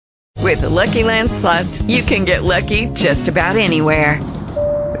With the Lucky Land Slots, you can get lucky just about anywhere.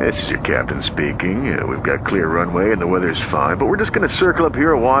 This is your captain speaking. We've got clear runway and the weather's fine, but we're just going to circle up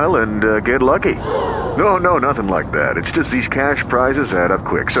here a while and get lucky. No, nothing like that. It's just these cash prizes add up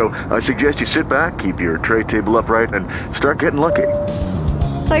quick. So I suggest you sit back, keep your tray table upright, and start getting lucky.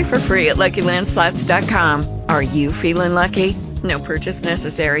 Play for free at LuckyLandSlots.com. Are you feeling lucky? No purchase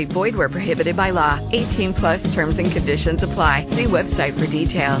necessary. Void where prohibited by law. 18 plus terms and conditions apply. See website for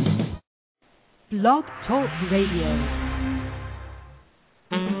details. Blog Talk Radio.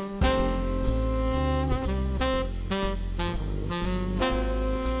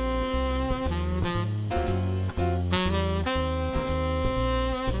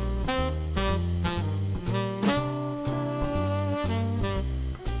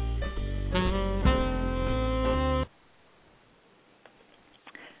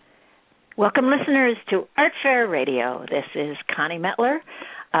 Welcome, listeners, to Art Fair Radio. This is Connie Metler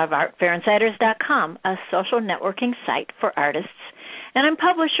of ArtFairInsiders.com, a social networking site for artists, and I'm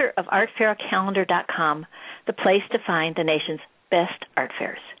publisher of ArtFairCalendar.com, the place to find the nation's best art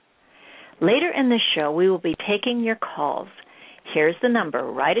fairs. Later in this show, we will be taking your calls. Here's the number.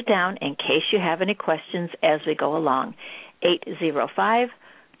 Write it down in case you have any questions as we go along.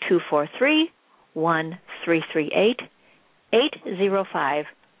 805-243-1338,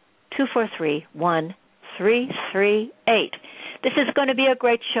 805-243-1338. This is going to be a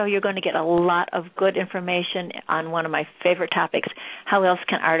great show. You're going to get a lot of good information on one of my favorite topics, how else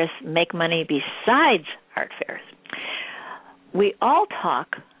can artists make money besides art fairs? We all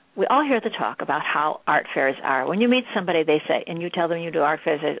hear the talk about how art fairs are. When you meet somebody, they say, and you tell them you do art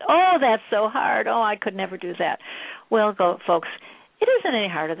fairs, they say, oh, that's so hard. Oh, I could never do that. Well, folks, it isn't any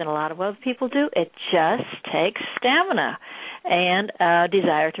harder than a lot of what people do. It just takes stamina and a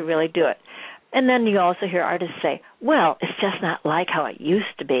desire to really do it. And then you also hear artists say, well, it's just not like how it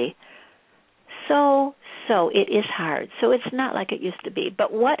used to be. So it is hard. So it's not like it used to be.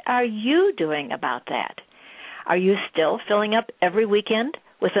 But what are you doing about that? Are you still filling up every weekend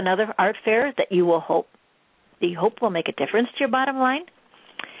with another art fair that you hope will make a difference to your bottom line?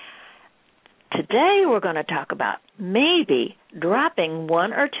 Today we're going to talk about maybe dropping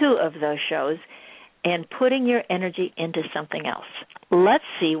one or two of those shows and putting your energy into something else. Let's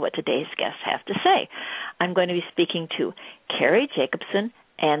see what today's guests have to say. I'm going to be speaking to Carrie Jacobson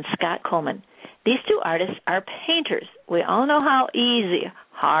and Scott Coleman. These two artists are painters. We all know how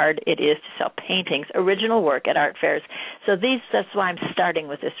hard it is to sell paintings, original work at art fairs. So that's why I'm starting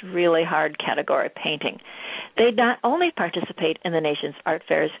with this really hard category, painting. They not only participate in the nation's art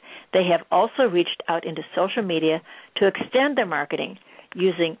fairs, they have also reached out into social media to extend their marketing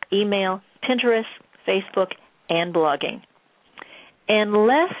using email, Pinterest, Facebook, and blogging. And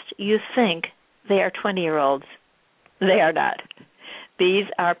lest you think they are 20-year-olds, they are not. These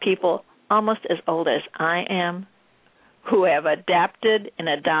are people almost as old as I am who have adapted and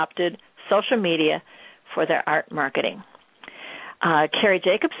adopted social media for their art marketing. Carrie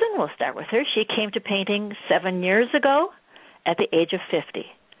Jacobson, we'll start with her. She came to painting 7 years ago at the age of 50.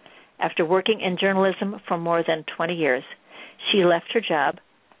 After working in journalism for more than 20 years, she left her job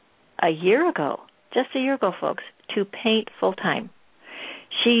just a year ago, folks, to paint full-time.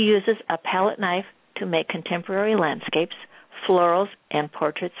 She uses a palette knife to make contemporary landscapes, florals, and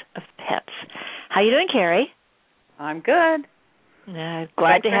portraits of pets. How you doing, Carrie? I'm good.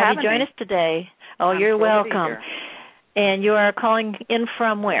 Glad to have you join us today. Oh, you're welcome. And you are calling in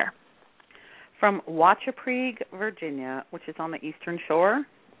from where? From Wachapreague, Virginia, which is on the eastern shore,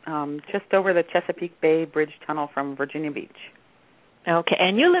 just over the Chesapeake Bay Bridge Tunnel from Virginia Beach. Okay,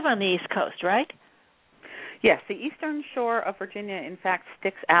 and you live on the East Coast, right? Yes, the eastern shore of Virginia, in fact,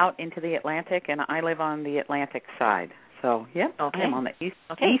 sticks out into the Atlantic, and I live on the Atlantic side. So, yeah, okay. I'm on the east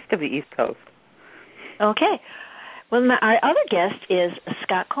of the East Coast. Okay. Well, our other guest is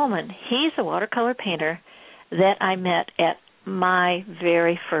Scott Coleman. He's a watercolor painter that I met at my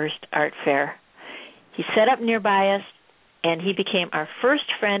very first art fair. He set up nearby us, and he became our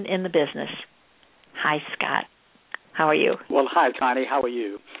first friend in the business. Hi, Scott. How are you? Well, hi, Connie. How are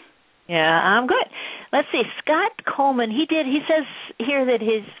you? Yeah, I'm good. Let's see. Scott Coleman, he says here that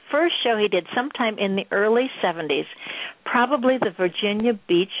his first show he did sometime in the early 70s, probably the Virginia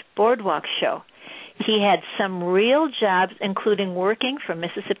Beach Boardwalk Show. He had some real jobs, including working for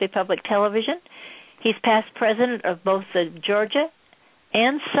Mississippi Public Television. He's past president of both the Georgia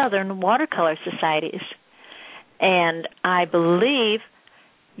and Southern Watercolor Societies. And I believe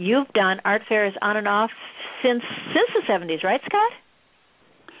you've done art fairs on and off since the 70s, right, Scott?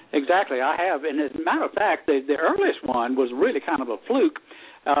 Exactly, I have. And as a matter of fact, the earliest one was really kind of a fluke.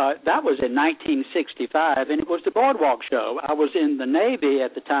 That was in 1965, and it was the Boardwalk Show. I was in the Navy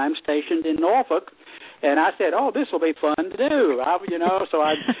at the time, stationed in Norfolk, and I said, "Oh, this will be fun to do." So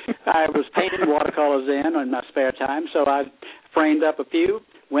I was painting watercolors in my spare time, so I framed up a few,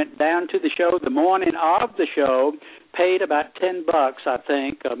 went down to the show the morning of the show, paid about $10, I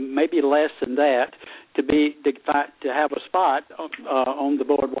think, maybe less than that, to have a spot on the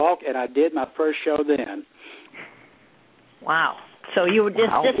boardwalk, and I did my first show then. Wow. So you were you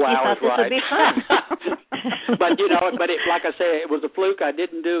thought this would be fun. But like I say, it was a fluke. I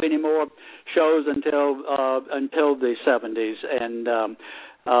didn't do any more shows until the 70s, and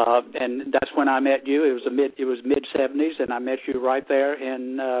that's when I met you. It was mid 70s, and I met you right there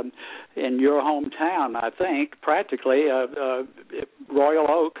in your hometown. I think practically Royal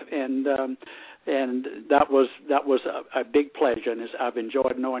Oak, and that was a big pleasure, and I've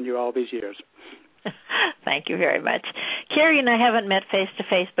enjoyed knowing you all these years. Thank you very much. Carrie and I haven't met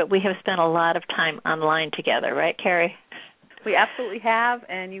face-to-face, but we have spent a lot of time online together, right, Carrie? We absolutely have,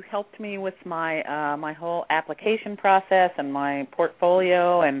 and you helped me with my my whole application process and my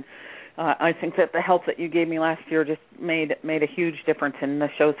portfolio, and I think that the help that you gave me last year just made a huge difference in the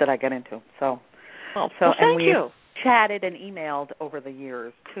shows that I get into. Thank you. Chatted and emailed over the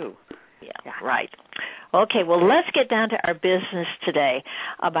years, too. Yeah, right. Okay, well, let's get down to our business today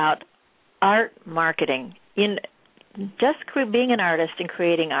about art marketing. Just being an artist and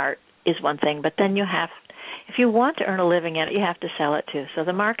creating art is one thing, but then if you want to earn a living in it, you have to sell it too. So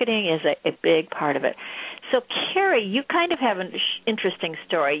the marketing is a big part of it. So, Carrie, you kind of have an interesting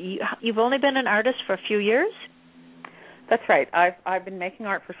story. You've only been an artist for a few years? That's right. I've been making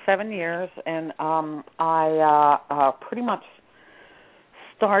art for 7 years, and I pretty much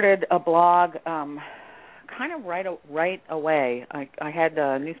started a blog kind of right away. I had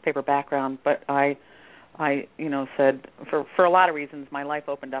a newspaper background, but I said for a lot of reasons my life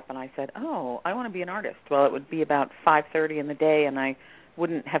opened up, and I said, "Oh, I want to be an artist." Well, it would be about 5:30 in the day, and I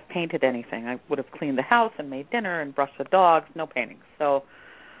wouldn't have painted anything. I would have cleaned the house and made dinner and brushed the dogs, no painting. So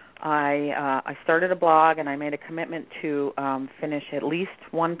I started a blog, and I made a commitment to finish at least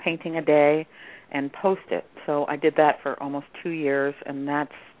one painting a day and post it. So I did that for almost 2 years, and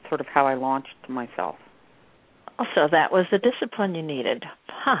that's sort of how I launched myself. So that was the discipline you needed.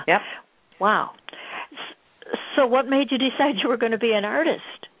 Huh. Yep. Wow. So what made you decide you were going to be an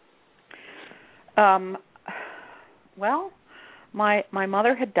artist? Well, my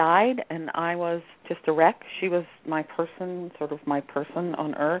mother had died, and I was just a wreck. She was my person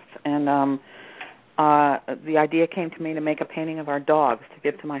on earth, and the idea came to me to make a painting of our dogs to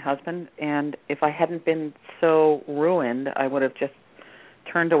give to my husband, and if I hadn't been so ruined, I would have just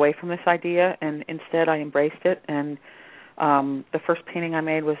turned away from this idea, and instead I embraced it, and the first painting I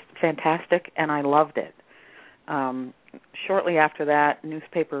made was fantastic, and I loved it. Shortly after that,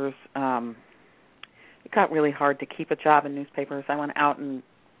 newspapers, it got really hard to keep a job in newspapers. I went out and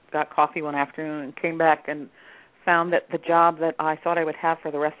got coffee one afternoon and came back and found that the job that I thought I would have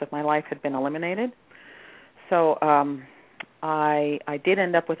for the rest of my life had been eliminated. So I did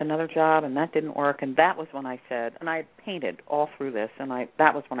end up with another job, and that didn't work, and that was when I said, and I had painted all through this, and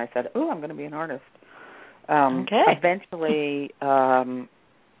that was when I said, "Oh, I'm going to be an artist." Okay. Eventually,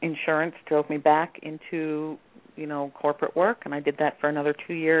 insurance drove me back into, corporate work, and I did that for another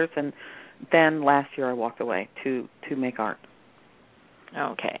 2 years, and then last year I walked away to make art.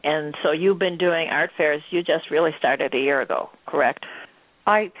 Okay, and so you've been doing art fairs. You just really started a year ago, correct?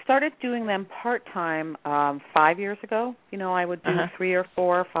 I started doing them part-time 5 years ago. I would do 3 or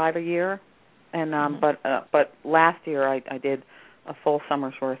 4 or 5 a year, and but last year I did a full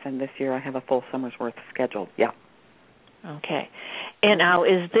summer's worth, and this year I have a full summer's worth scheduled. Yeah. Okay. And now,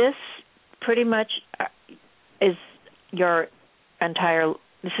 is this pretty much is your entire?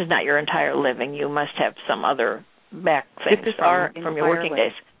 This is not your entire living. You must have some other back things from your working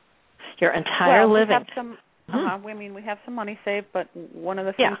days. Your entire living. We have some. We have some money saved, but one of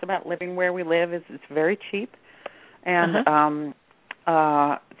the things about living where we live is it's very cheap, and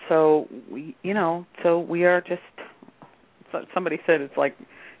so we are just. Somebody said it's like,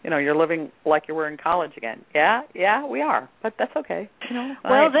 you're living like you were in college again. Yeah, we are, but that's okay.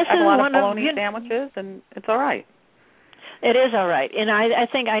 Well, this I have is a lot one of bologna sandwiches, and it's all right. It is all right, and I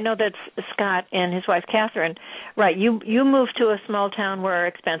think I know that Scott and his wife Catherine. Right, you moved to a small town where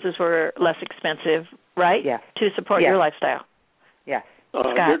expenses were less expensive, right? Yes. To support your lifestyle. Yes.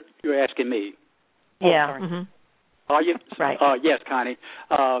 Scott. You're asking me. Yeah. Are you? Right. Yes, Connie.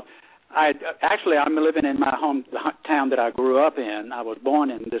 I'm living in my hometown that I grew up in. I was born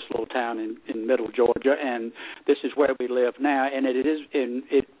in this little town in middle Georgia, and this is where we live now. And it is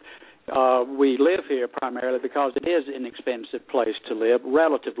we live here primarily because it is an inexpensive place to live,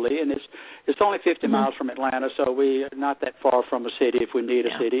 relatively, and it's only 50 miles from Atlanta, so we're not that far from a city if we need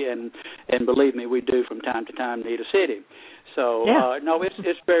a city, and believe me, we do from time to time need a city. So no,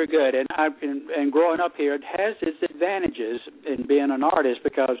 it's very good, and growing up here, it has its advantages in being an artist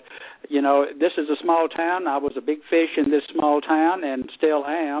because, this is a small town. I was a big fish in this small town, and still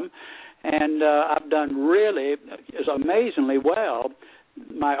am, and I've done really amazingly well.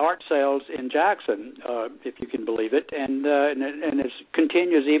 My art sales in Jackson, if you can believe it, and it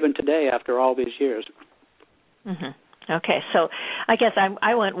continues even today after all these years. Mm-hmm. Okay, so I guess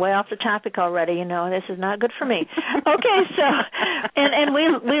I went way off the topic already. This is not good for me. Okay, so and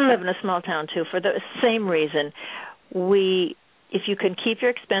we live in a small town too for the same reason. If you can keep your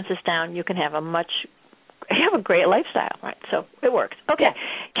expenses down, you can have a great lifestyle, right? So it works. Okay,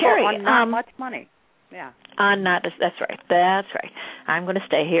 Carrie, on not much money. Yeah. That's right. I'm going to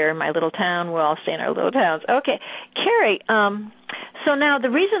stay here in my little town. We'll all stay in our little towns. Okay, Carrie. So now the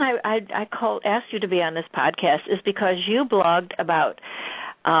reason I asked you to be on this podcast is because you blogged about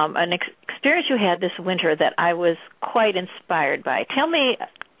an experience you had this winter that I was quite inspired by.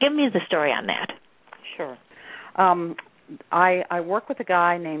 Give me the story on that. Sure. I work with a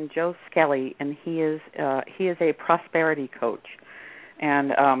guy named Joe Skelly, and he is a prosperity coach,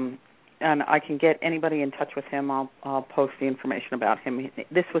 and I can get anybody in touch with him. I'll post the information about him.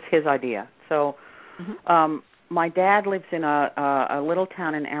 This was his idea. So, my dad lives in a little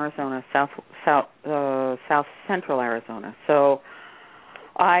town in Arizona, south central Arizona. So,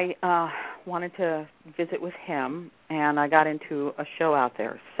 I wanted to visit with him, and I got into a show out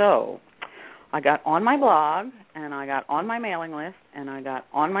there. So, I got on my blog, and I got on my mailing list, and I got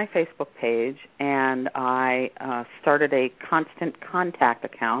on my Facebook page, and I started a constant contact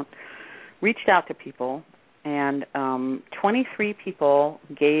account. Reached out to people, and 23 people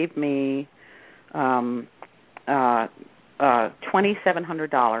gave me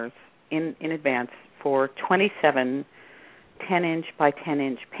 $2,700 in advance for 27 10-inch by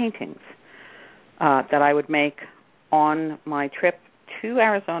 10-inch paintings that I would make on my trip to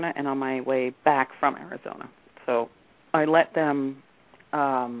Arizona and on my way back from Arizona. So I let them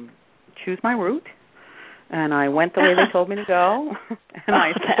choose my route, and I went the way they told me to go. And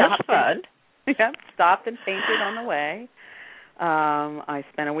I stopped. Fun. Stopped and painted on the way. I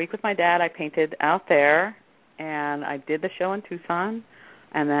spent a week with my dad. I painted out there, and I did the show in Tucson.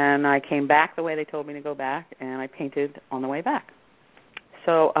 And then I came back the way they told me to go back, and I painted on the way back.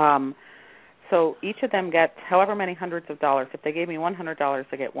 So so each of them gets however many hundreds of dollars. If they gave me $100,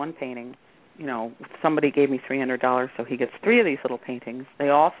 I get one painting. Somebody gave me $300, so he gets 3 of these little paintings. They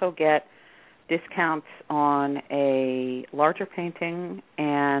also get discounts on a larger painting,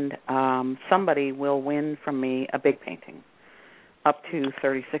 and somebody will win from me a big painting up to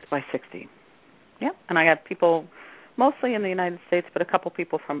 36 by 60. Yep, and I got people mostly in the United States, but a couple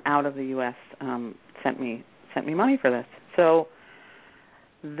people from out of the U.S. Sent me money for this. So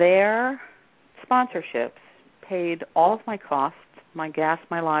their sponsorships paid all of my costs, my gas,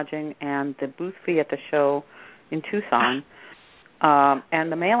 my lodging, and the booth fee at the show in Tucson,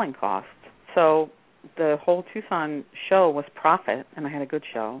 and the mailing costs. So the whole Tucson show was profit, and I had a good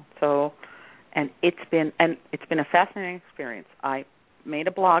show. So, and it's been a fascinating experience. I made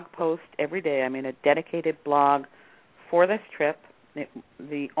a blog post every day. I made a dedicated blog for this trip.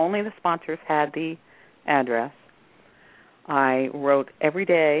 Only the sponsors had the address. I wrote every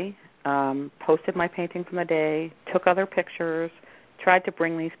day, posted my painting from the day, took other pictures, tried to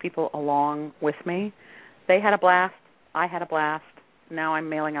bring these people along with me. They had a blast. I had a blast. Now I'm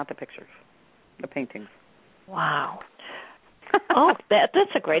mailing out the pictures. The paintings. Wow. Oh,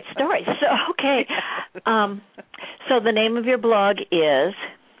 that's a great story. So, okay. So the name of your blog is?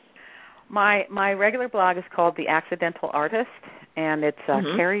 My regular blog is called The Accidental Artist, and it's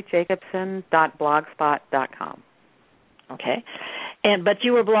carriejacobson.blogspot.com. Okay. But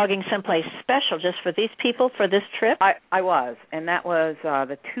you were blogging someplace special just for these people for this trip? I was, and that was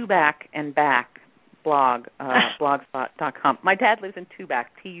the Tubac and Back blog, blogspot.com. My dad lives in Tubac,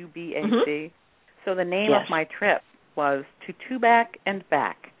 Tubac. So the name of my trip was To Tubac and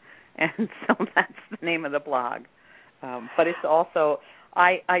Back, and so that's the name of the blog. But it's also,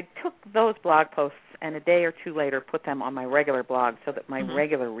 I took those blog posts and a day or two later put them on my regular blog so that my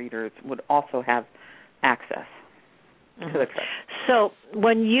regular readers would also have access to the trip. So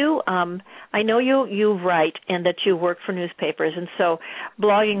when you, I know you write and that you work for newspapers, and so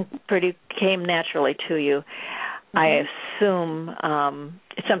blogging came naturally to you. I assume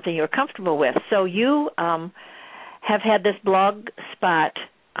it's something you're comfortable with. So you have had this blog spot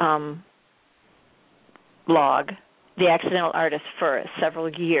blog, The Accidental Artist, for several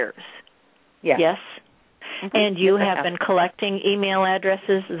years. Yes. Yes. Mm-hmm. And you yes, have been collecting email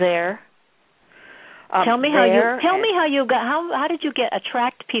addresses there. Tell me how did you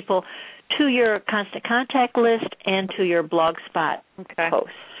attract people to your Constant Contact list and to your Blogspot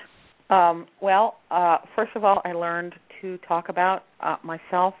posts? First of all, I learned to talk about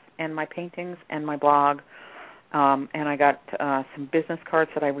myself and my paintings and my blog, and I got some business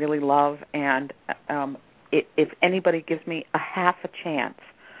cards that I really love, and if anybody gives me a half a chance,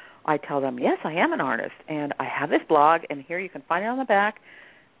 I tell them, yes, I am an artist, and I have this blog, and here you can find it on the back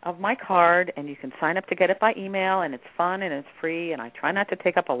of my card, and you can sign up to get it by email, and it's fun and it's free, and I try not to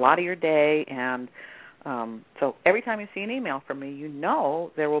take up a lot of your day, and so every time you see an email from me, you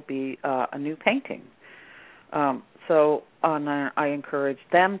know there will be a new painting. So I encourage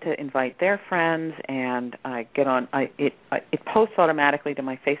them to invite their friends, and I get on. It posts automatically to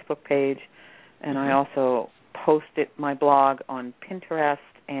my Facebook page, and I also post my blog on Pinterest,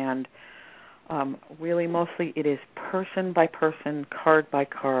 and really mostly it is person by person, card by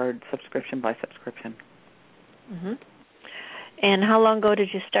card, subscription by subscription. Mm-hmm. And how long ago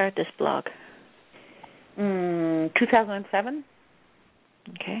did you start this blog? 2007.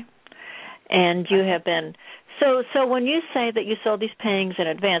 Okay. And you have been so when you say that you sold these paintings in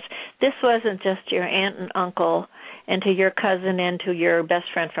advance, this wasn't just your aunt and uncle and to your cousin and to your best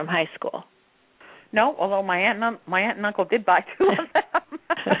friend from high school. No, although my aunt and uncle did buy two of them.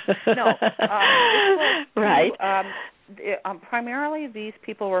 No, right. Primarily, these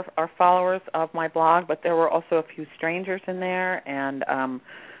people are followers of my blog, but there were also a few strangers in there, and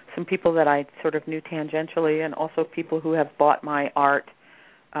some people that I sort of knew tangentially, and also people who have bought my art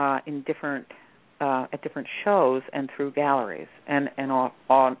in different at different shows and through galleries, and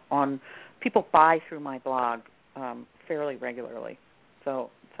on people buy through my blog fairly regularly. So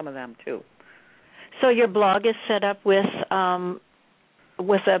some of them too. So your blog is set up with a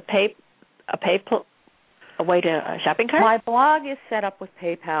shopping cart? My blog is set up with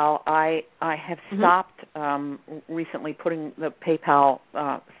PayPal. I have stopped recently putting the PayPal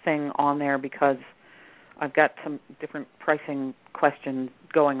thing on there because I've got some different pricing questions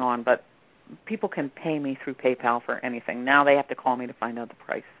going on, but people can pay me through PayPal for anything. Now they have to call me to find out the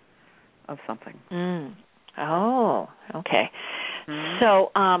price of something. Mm. Oh, okay. Mm-hmm.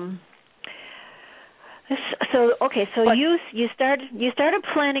 So you started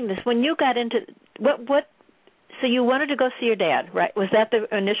planning this when you got into what? So you wanted to go see your dad, right? Was that the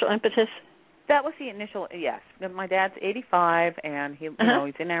initial impetus? That was the initial, yes. My dad's 85, and he's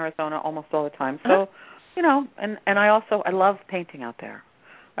in Arizona almost all the time. So, and I love painting out there.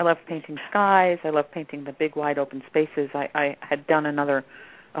 I love painting skies. I love painting the big, wide open spaces. I had done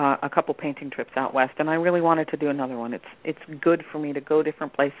a couple painting trips out west, and I really wanted to do another one. It's good for me to go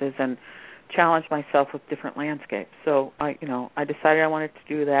different places and challenge myself with different landscapes. So I decided I wanted to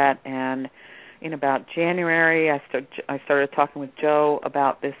do that, and in about January, I started talking with Joe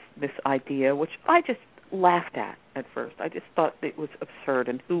about this idea, which I just laughed at first. I just thought it was absurd,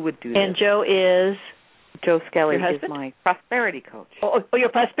 and who would do this? And Joe is? Joe Skelly is my prosperity coach. Oh, your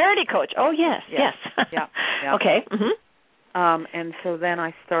prosperity coach. Oh, yes. Yeah. Okay. Mm-hmm. And so then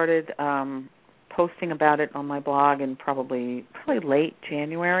I started posting about it on my blog in probably late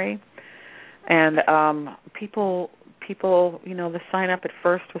January. And people, the sign up at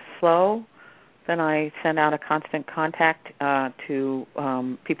first was slow. Then I sent out a constant contact to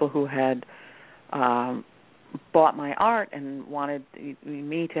people who had bought my art and wanted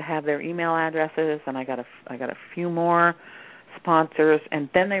me to have their email addresses, and I got a few more sponsors, and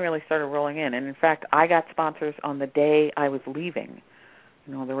then they really started rolling in. And in fact, I got sponsors on the day I was leaving.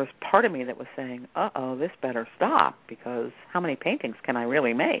 There was part of me that was saying, "Uh-oh, this better stop, because how many paintings can I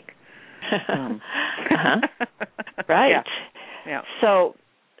really make?" Right. Yeah.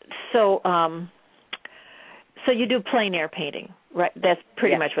 So you do plein air painting, right? That's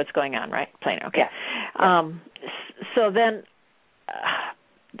pretty much what's going on, right? Plein air. Okay. Yeah. So then,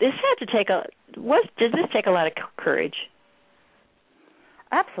 did this take a lot of courage?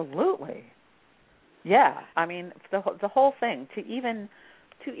 Absolutely. Yeah. I mean, the whole thing, to even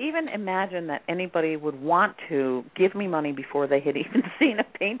imagine that anybody would want to give me money before they had even seen a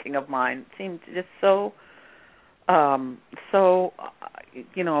painting of mine seemed just so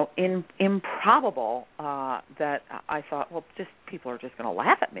improbable that I thought, well, just people are just going to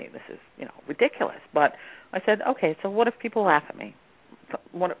laugh at me. This is, ridiculous. But I said, okay, so what if people laugh at me?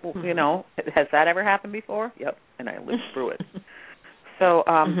 What, has that ever happened before? Yep, and I lived through it. So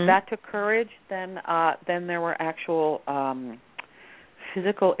that took courage. Then there were actual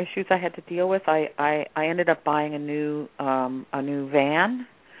physical issues I had to deal with. I ended up buying a new van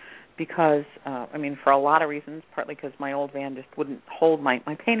because, for a lot of reasons, partly because my old van just wouldn't hold my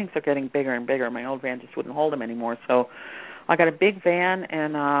paintings are getting bigger and bigger. My old van just wouldn't hold them anymore. So I got a big van,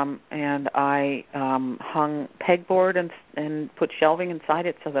 and I hung pegboard and put shelving inside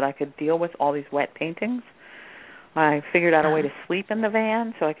it so that I could deal with all these wet paintings. I figured out a way to sleep in the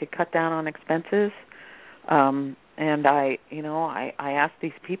van so I could cut down on expenses. And I asked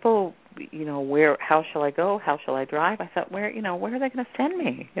these people, how shall I go? How shall I drive? I thought, where are they going to send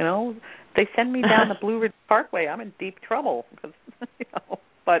me? If they send me down the Blue Ridge Parkway, I'm in deep trouble because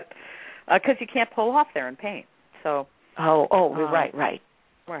you can't pull off there and paint. So. Right.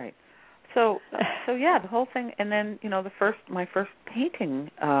 So yeah, the whole thing, and then my first painting,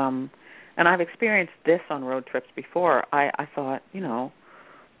 and I've experienced this on road trips before. I thought,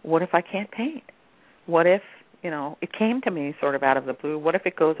 what if I can't paint? What if it came to me sort of out of the blue? What if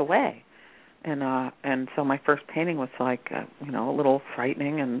it goes away? And so my first painting was like a little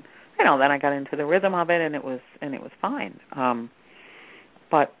frightening, and then I got into the rhythm of it, and it was fine.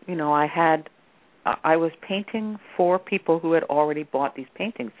 But I was painting for people who had already bought these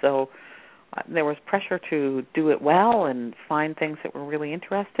paintings, so there was pressure to do it well and find things that were really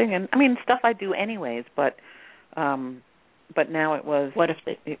interesting, and stuff I do anyways. But now it was. What if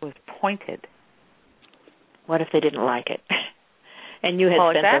it was pointed? What if they didn't like it, and you had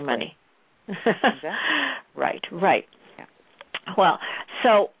spent their money? Exactly. Right. Yeah. Well,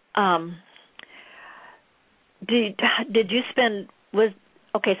 so did you spend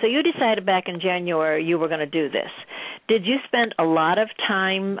Okay, so you decided back in January you were going to do this. Did you spend a lot of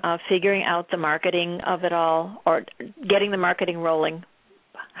time figuring out the marketing of it all, or getting the marketing rolling?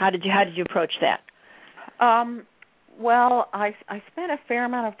 How did you approach that? Well, I spent a fair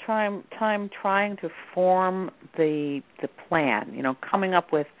amount of time trying to form the plan. Coming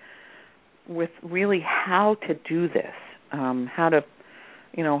up with really how to do this, how to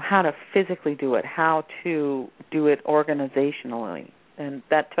physically do it, how to do it organizationally. And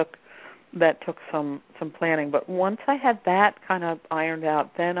that took some planning. But once I had that kind of ironed out,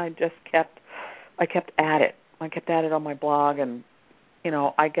 then I kept at it. I kept at it on my blog, and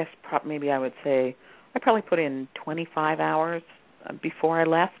I guess maybe I would say I probably put in 25 hours before I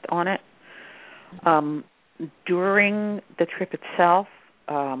left on it. During the trip itself,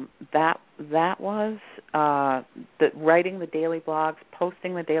 that was writing the daily blogs,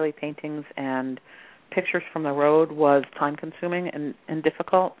 posting the daily paintings, and pictures from the road was time-consuming and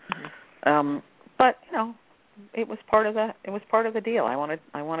difficult, but it was part of the deal. I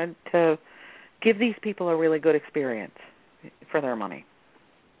wanted to give these people a really good experience for their money.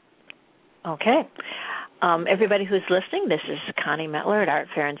 Okay, everybody who's listening, this is Connie Metler at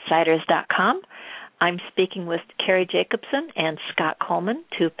ArtFairInsiders.com. I'm speaking with Carrie Jacobson and Scott Coleman,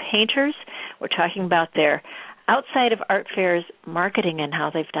 two painters. We're talking about their outside of art fairs marketing and how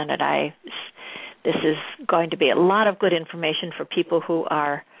they've done it. This is going to be a lot of good information for people who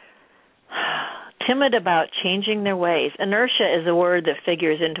are timid about changing their ways. Inertia is a word that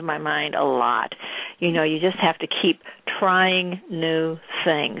figures into my mind a lot. You just have to keep trying new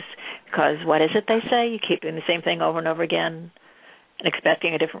things, because what is it they say? You keep doing the same thing over and over again and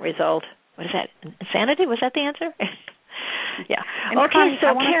expecting a different result. What is that? Insanity? Was that the answer? Yeah. And okay, Connie,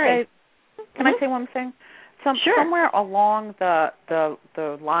 so Carrie. Can I say one thing? Sure. Somewhere along the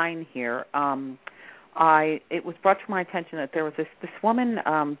line here, it was brought to my attention that there was this woman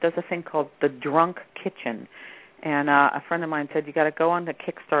does a thing called the Drunk Kitchen, and a friend of mine said you got to go on to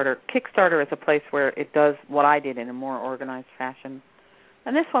Kickstarter. Kickstarter is a place where it does what I did in a more organized fashion,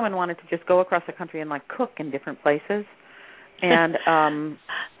 and this woman wanted to just go across the country and cook in different places, and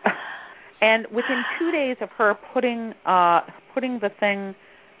and within 2 days of her putting her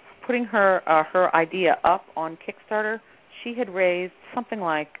idea up on Kickstarter, she had raised something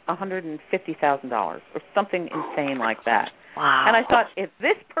like $150,000 or something insane like that. Wow. And I thought, if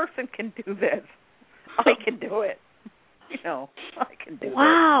this person can do this, I can do it. I can do it.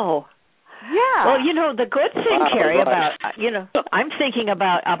 Wow. Yeah. Well, the good thing, Carrie, about, I'm thinking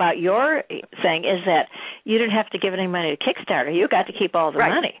about your thing is that you didn't have to give any money to Kickstarter. You got to keep all the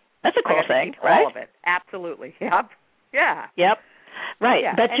money. That's a cool thing, right? All of it. Absolutely. Yep. Yeah. Yep. Right.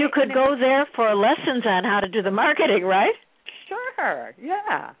 Yeah. But you could go there for lessons on how to do the marketing, right? Sure.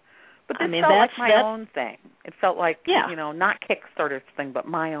 Yeah. But this felt that's like my own thing. It felt like, not Kickstarter's thing, but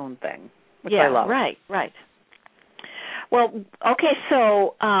my own thing, which I love. Right. Well, okay,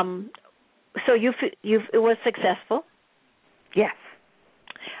 so it was successful? Yes.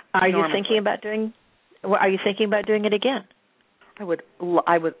 Are you thinking about doing it again? I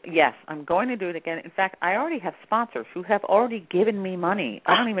would. Yes, I'm going to do it again. In fact, I already have sponsors who have already given me money.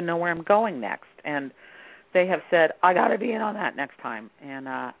 I don't even know where I'm going next, and they have said, I got to be in on that next time. And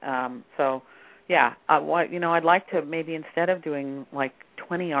so, yeah, I'd like to maybe instead of doing like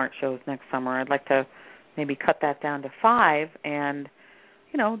 20 art shows next summer, I'd like to maybe cut that down to 5 and,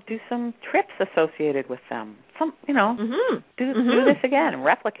 do some trips associated with them. Do this again,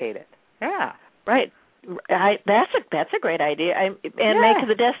 replicate it. Yeah. Right. That's a great idea. Make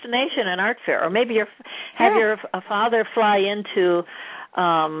the destination an art fair, or maybe have your father fly into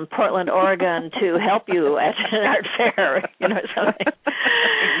Portland, Oregon, to help you at an art fair, something.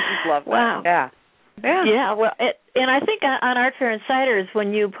 I love that. Wow. Yeah. Yeah. Well, and I think on Art Fair Insiders,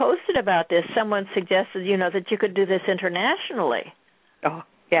 when you posted about this, someone suggested, that you could do this internationally. Oh,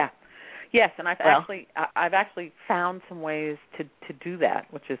 yeah. Yes, and I've actually found some ways to do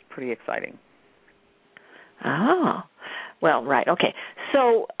that, which is pretty exciting. Oh, well, right, okay.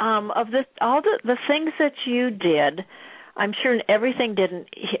 So, of all the things that you did, I'm sure everything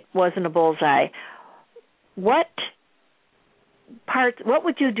wasn't a bullseye. What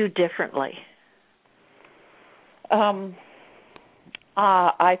would you do differently? I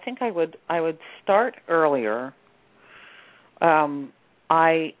think I would start earlier.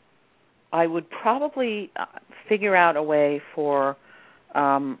 I would probably figure out a way for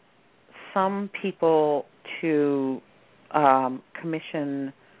some people to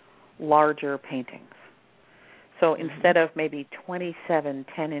commission larger paintings. So instead of maybe 27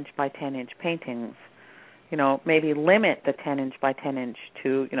 10-inch by 10-inch paintings, maybe limit the 10-inch by 10-inch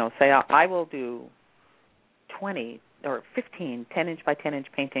to, say I will do 20 or 15 10-inch by 10-inch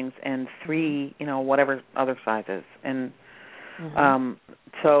paintings and 3, whatever other sizes. And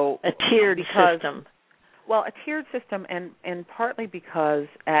so a tiered system. Well, a tiered system, and partly because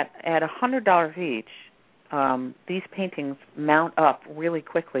at $100 each, these paintings mount up really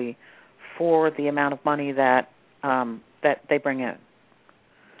quickly for the amount of money that they bring in.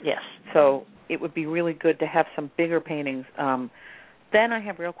 Yes. So it would be really good to have some bigger paintings. Then I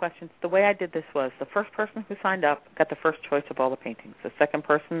have real questions. The way I did this was the first person who signed up got the first choice of all the paintings. The second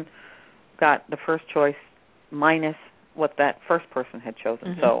person got the first choice minus what that first person had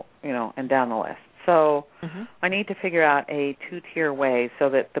chosen. So, and down the list. So I need to figure out a 2-tier way so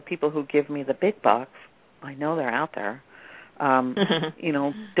that the people who give me the big bucks, I know they're out there,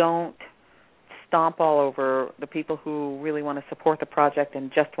 don't stomp all over the people who really want to support the project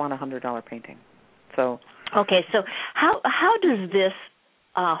and just want a $100 painting. So okay, so how does this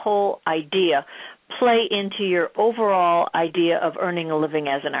whole idea play into your overall idea of earning a living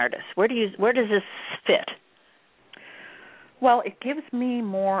as an artist? Where does this fit? Well, it gives me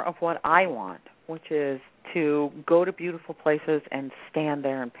more of what I want, which is to go to beautiful places and stand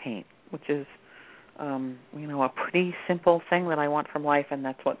there and paint, which is, a pretty simple thing that I want from life, and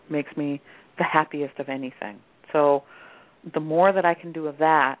that's what makes me the happiest of anything. So the more that I can do of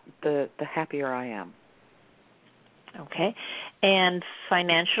that, the happier I am. Okay. And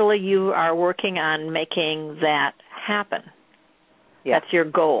financially, you are working on making that happen. Yeah. That's your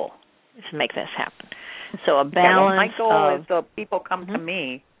goal, is to make this happen. So a balance. My goal is so people come to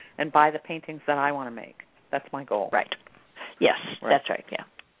me and buy the paintings that I want to make. That's my goal. Right. Yes, right. That's right. Yeah.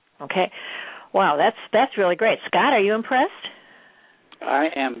 Okay. Wow, that's really great. Scott, are you impressed? I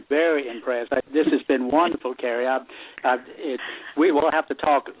am very impressed. This has been wonderful, Carrie. We will have to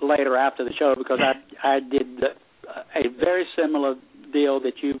talk later after the show because I did a very similar deal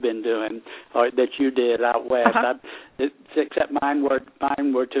that you've been doing, or that you did out west. Except mine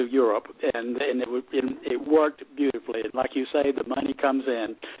were to Europe, and it worked beautifully. And like you say, the money comes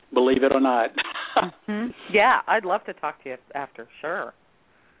in, believe it or not. Yeah, I'd love to talk to you after. Sure.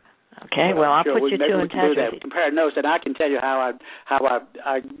 Okay, well, I'll put you two in touch with you. Compare notes, and I can tell you how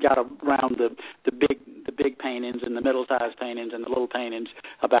I got around the big paintings and the middle-sized paintings and the little paintings,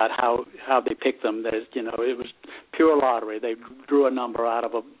 about how they picked them. There's, it was pure lottery. They drew a number out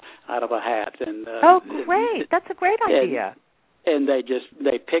of a hat, and great! That's a great idea. And they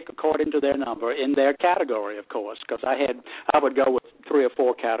pick according to their number in their category, of course, because I would go with 3 or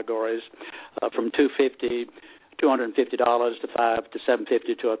 4 categories, from $250 to $500 to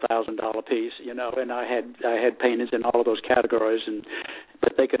 $750 to $1,000 piece, and I had paintings in all of those categories,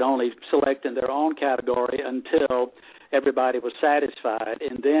 but they could only select in their own category until everybody was satisfied,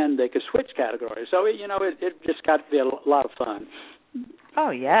 and then they could switch categories. So it just got to be a lot of fun.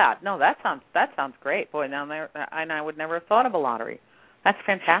 Oh yeah, no, that sounds great, boy. Now and I would never have thought of a lottery. That's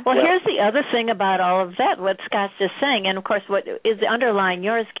fantastic. Well, here's the other thing about all of that, what Scott's just saying, and of course what is underlying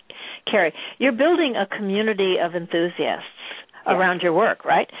yours, Carrie. You're building a community of enthusiasts around your work,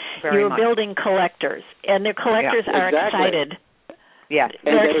 right? Very You're much. building collectors, and the collectors are excited Yeah.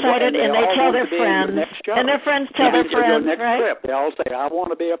 They're excited, and they tell their friends, and their friends tell their friends, next right? Trip. They all say, "I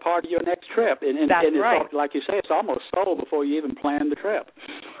want to be a part of your next trip," and that's and it's right. Like you say, it's almost sold before you even plan the trip.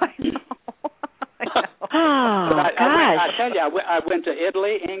 I know. Gosh! I tell you, I went to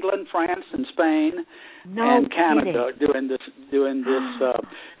Italy, England, France, and Spain, and Canada doing this.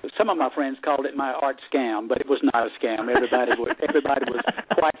 Some of my friends called it my art scam, but it was not a scam. Everybody was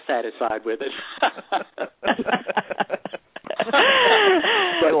quite satisfied with it.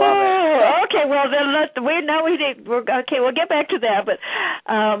 Okay, well then we'll get back to that. But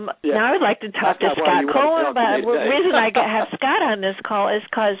now I would like to talk to Scott Cohen. But the reason I have Scott on this call is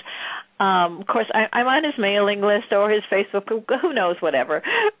because. Of course, I'm on his mailing list or his Facebook, who knows, whatever,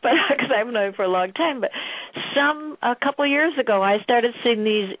 but because I've known him for a long time. But a couple of years ago, I started seeing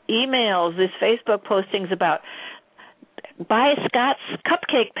these emails, these Facebook postings about buy Scott's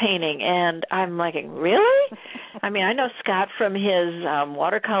cupcake painting, and I'm like, really? I mean, I know Scott from his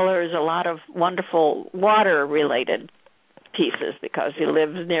watercolors, a lot of wonderful water-related pieces because he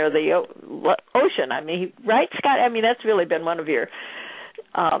lives near the ocean. I mean, right, Scott? I mean, that's really been one of your...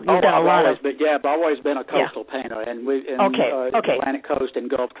 I've always been a coastal painter, and Atlantic Coast and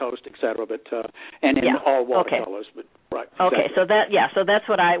Gulf Coast, etc. But and in all watercolors. But right. Okay, exactly. So that's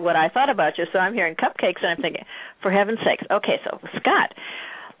what I thought about you. So I'm hearing cupcakes, and I'm thinking, for heaven's sakes. Okay, so Scott,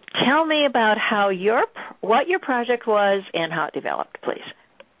 tell me about what your project was and how it developed, please.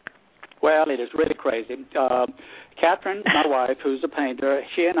 Well, it is really crazy. Catherine, my wife, who's a painter,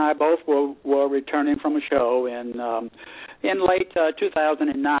 she and I both were returning from a show in late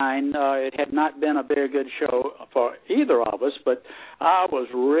 2009. It had not been a very good show for either of us, but I was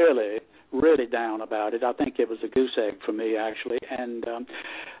really, really down about it. I think it was a goose egg for me, actually. And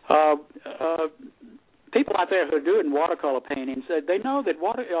people out there who are doing watercolor paintings, they know that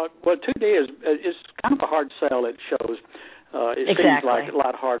 2D is kind of a hard sell at shows. It seems like a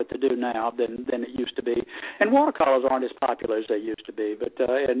lot harder to do now than it used to be, and watercolors aren't as popular as they used to be. But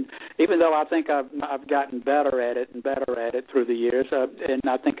and even though I think I've gotten better at it through the years, and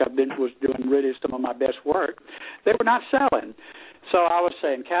I think was doing really some of my best work, they were not selling. So I was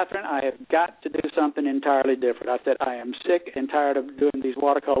saying, Catherine, I have got to do something entirely different. I said, I am sick and tired of doing these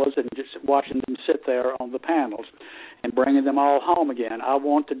watercolors and just watching them sit there on the panels and bringing them all home again. I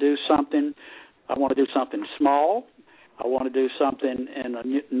want to do something. I want to do something small. I want to do something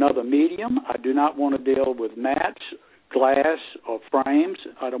in another medium. I do not want to deal with mats, glass, or frames.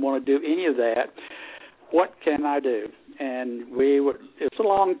 I don't want to do any of that. What can I do? And it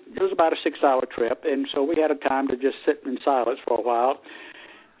was about a 6-hour trip, and so we had a time to just sit in silence for a while.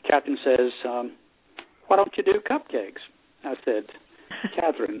 Captain says, why don't you do cupcakes? I said,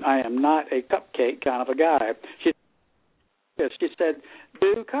 Catherine, I am not a cupcake kind of a guy. She said,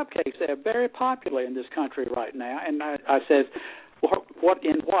 do cupcakes. They're very popular in this country right now. And I said, what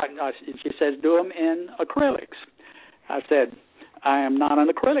in what? She says, do them in acrylics. I said, I am not an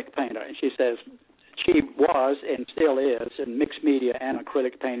acrylic painter. And she says, she was and still is in mixed media and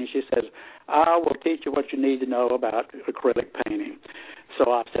acrylic painting. She says, I will teach you what you need to know about acrylic painting.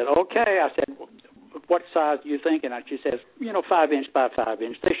 So I said, okay. I said, what size are you thinking? And she says, 5 inch by 5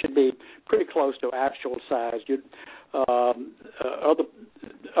 inch. They should be pretty close to actual size.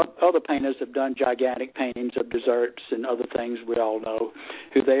 Other painters have done gigantic paintings of desserts and other things. We all know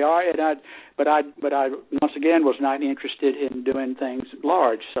who they are. But I once again was not interested in doing things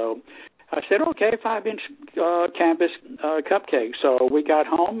large. So I said, okay, 5 inch canvas cupcake. So we got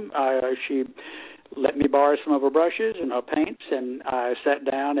home. She let me borrow some of her brushes and her paints, and I sat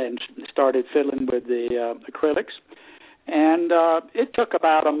down and started fiddling with the acrylics. And it took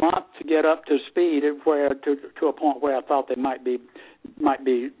about a month to get up to speed, to a point where I thought they might be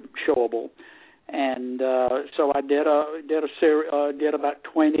showable. And so I did about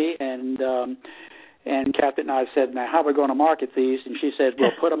 20, and Catherine and I said, now how are we going to market these? And she said,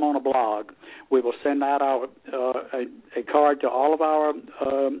 we'll put them on a blog. We will send out a card to all of our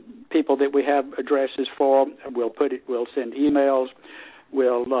people that we have addresses for. We'll send emails.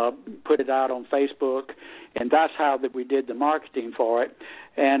 We'll put it out on Facebook. And that's how that we did the marketing for it.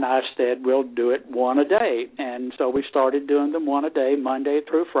 And I said, we'll do it one a day. And so we started doing them one a day, Monday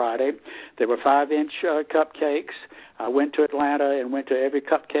through Friday. They were 5 inch cupcakes. I went to Atlanta and went to every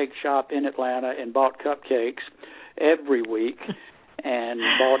cupcake shop in Atlanta and bought cupcakes every week and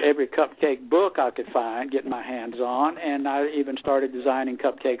bought every cupcake book I could find, get my hands on, and I even started designing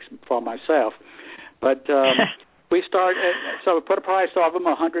cupcakes for myself. But we put a price of them,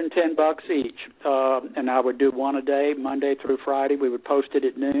 $110 each, and I would do one a day, Monday through Friday. We would post it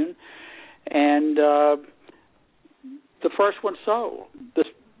at noon, and the first one sold.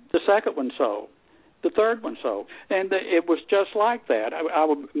 The second one sold. the third one sold. And it was just like that. I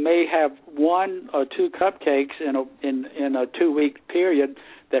may have 1 or 2 cupcakes in a 2-week period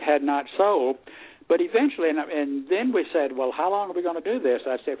that had not sold. But eventually, and then we said, well, how long are we going to do this?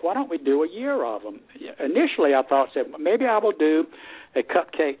 I said, why don't we do a year of them? Initially, I thought, maybe I will do a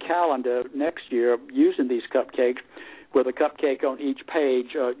cupcake calendar next year using these cupcakes with a cupcake on each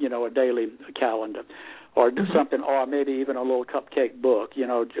page, a daily calendar, or do something, or maybe even a little cupcake book,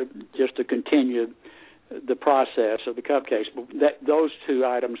 just to continue the process of the cupcakes. But those 2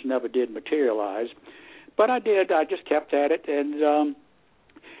 items never did materialize. But I did. I just kept at it, and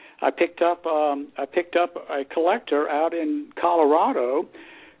I picked up a collector out in Colorado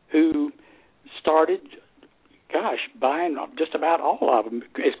who started, buying just about all of them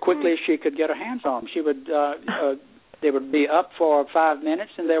as quickly as she could get her hands on them. She would they would be up for 5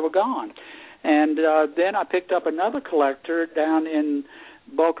 minutes and they were gone. And then I picked up another collector down in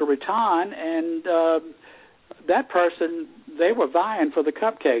Boca Raton, and that person, they were vying for the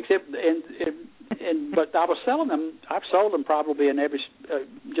cupcakes. But I was selling them. I've sold them probably in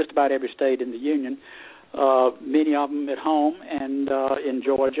just about every state in the union. Many of them at home and in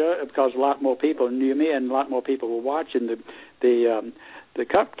Georgia, because a lot more people knew me and a lot more people were watching the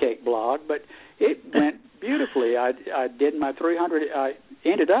cupcake blog. But it went beautifully. I did my 300. I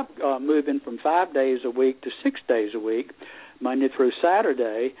ended up moving from 5 days a week to 6 days a week, Monday through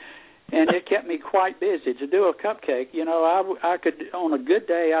Saturday. And it kept me quite busy. To do a cupcake, I could, on a good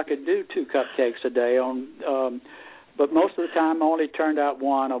day, I could do 2 cupcakes a day. But most of the time, I only turned out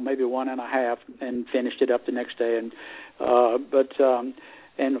 1 or maybe 1.5, and finished it up the next day.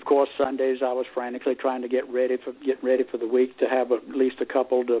 And of course, Sundays I was frantically trying to get ready for the week, to have at least a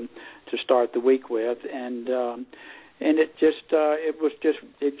couple to start the week with. And it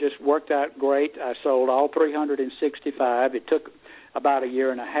just worked out great. I sold all 365. It took about a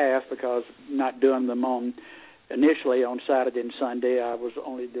year and a half, because not doing them initially on Saturday and Sunday, I was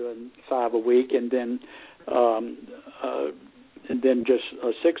only doing 5 a week, and then just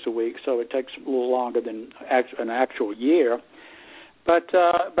 6 a week. So it takes a little longer than an actual year. But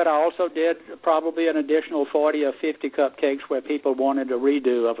I also did probably an additional 40 or 50 cupcakes where people wanted a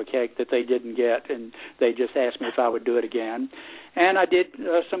redo of a cake that they didn't get, and they just asked me if I would do it again. And I did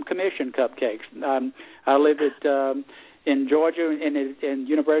some commission cupcakes. I live in Georgia, and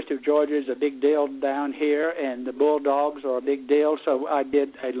University of Georgia is a big deal down here, and the Bulldogs are a big deal. So I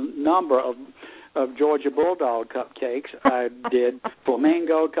did a number of Georgia Bulldog cupcakes. I did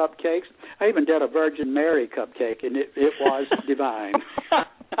flamingo cupcakes. I even did a Virgin Mary cupcake, and it was divine.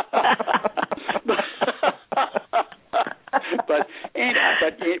 But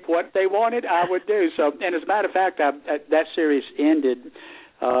what they wanted, I would do. So, and as a matter of fact, that series ended.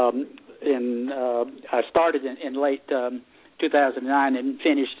 I started in late 2009 and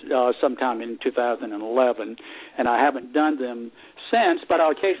finished sometime in 2011, and I haven't done them since. But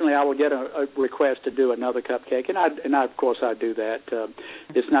occasionally I will get a request to do another cupcake, and I of course I do that.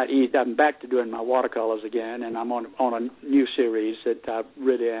 It's not easy. I'm back to doing my watercolors again, and I'm on a new series that I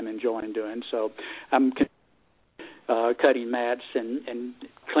really am enjoying doing. So I'm cutting mats and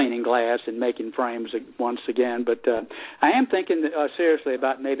cleaning glass and making frames once again. But I am thinking seriously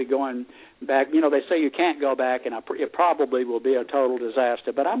about maybe going back. They say you can't go back, and it probably will be a total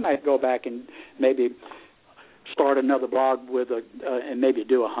disaster. But I might go back and maybe start another blog with and maybe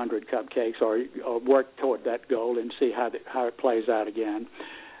do 100 cupcakes, or work toward that goal and see how it plays out again.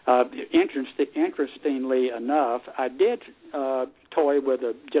 Interestingly enough, I did toy with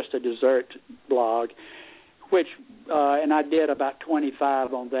just a dessert blog, which and I did about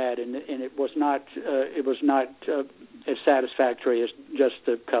 25 on that, and it was not as satisfactory as just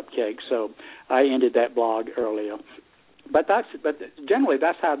the cupcakes. So I ended that blog earlier. But generally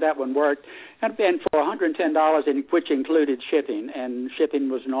that's how that one worked. And for $110, which included shipping, and shipping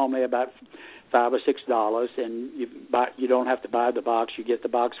was normally about $5 or $6, and you don't have to buy the box. You get the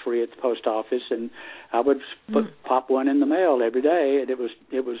box free at the post office, and I would pop one in the mail every day, and it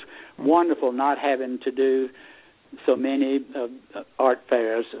was wonderful not having to do so many art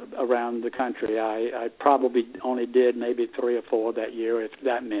fairs around the country. I probably only did maybe 3 or 4 that year, if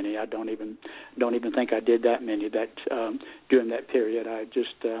that many. I don't even think I did that many during that period. I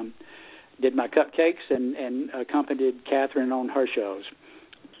just did my cupcakes and accompanied Catherine on her shows.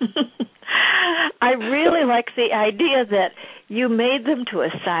 I really like the idea that you made them to a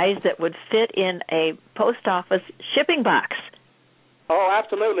size that would fit in a post office shipping box. Oh,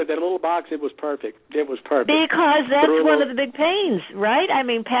 absolutely. That little box, it was perfect. It was perfect. Because that's one of the big pains, right? I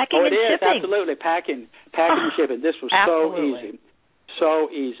mean, packing and shipping. Oh, it is, absolutely. Packing and shipping. This was so easy. So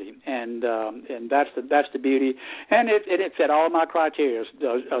easy, and that's the beauty, and it fit all my criteria: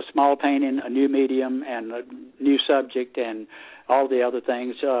 a small painting, a new medium, and a new subject, and all the other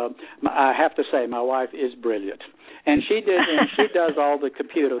things. I have to say, my wife is brilliant, and she does all the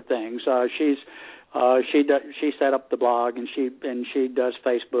computer things. She set up the blog, and she does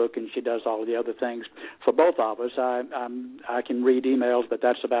Facebook, and she does all the other things for both of us. I can read emails, but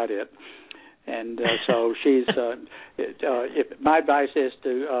that's about it. And so she's. My advice is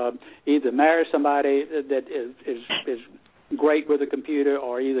to either marry somebody that is great with a computer,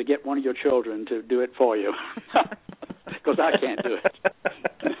 or either get one of your children to do it for you, because I can't do it.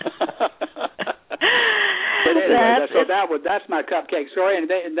 But anyway, that's my cupcake story,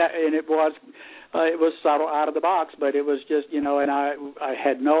 and it was sort of out of the box, but it was just, and I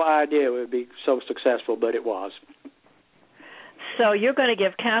had no idea it would be so successful, but it was. So you're going to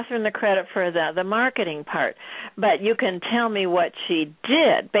give Catherine the credit for the marketing part, but you can tell me what she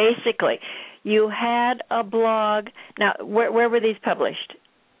did. Basically, you had a blog. Now, where were these published?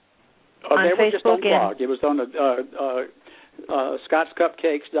 On they Facebook were just on blog. It was on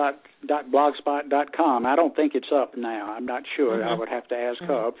scottscupcakes.blogspot.com. I don't think it's up now. I'm not sure. Mm-hmm. I would have to ask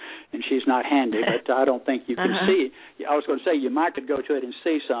her, and she's not handy, but I don't think you can see. I was going to say you might could go to it and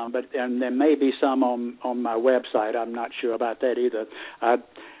see some, and there may be some on my website. I'm not sure about that either.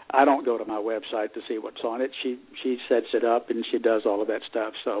 I don't go to my website to see what's on it. She sets it up and she does all of that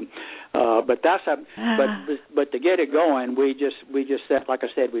stuff. So, but to get it going, we just sent, like I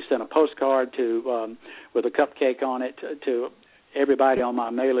said, we sent a postcard with a cupcake on it to everybody on my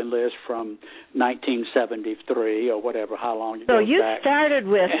mailing list from 1973 or whatever, how long it goes back. So you started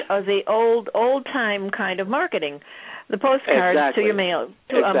with the old time kind of marketing. The postcards to your mail,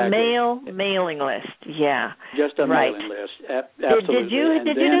 a mailing list. Yeah, just a mailing list. Absolutely. Did you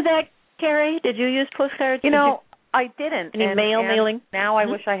do that, Carrie? Did you use postcards? I didn't. Any mailing? Now I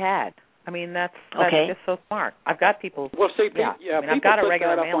wish I had. I mean, that's just so smart. I've got people. Well, see, I've got a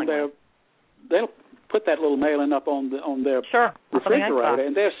regular mailing list. They'll put that little mailing up on their refrigerator,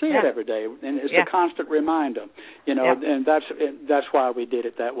 and they'll see it every day, and it's a constant reminder. And that's why we did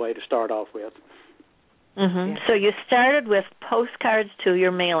it that way to start off with. Mm-hmm. Yeah. So you started with postcards to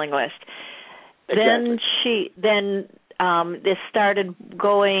your mailing list. Exactly. Then this started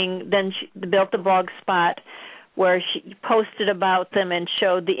going. Then she built the blog spot where she posted about them and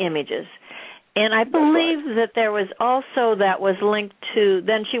showed the images. And I believe that there was also that was linked to.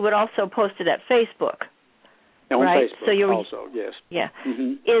 Then she would also post it at Facebook. On right? Facebook so you also, yes. Yeah.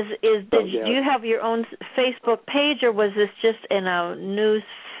 Mm-hmm. Do you have your own Facebook page, or was this just in a news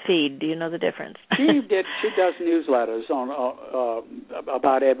feed? Do you know the difference? She does newsletters on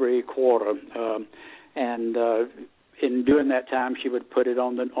about every quarter, and during that time she would put it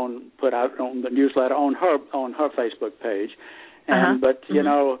put out on the newsletter on her Facebook page, and but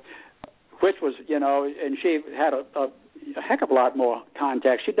which was and she had a heck of a lot more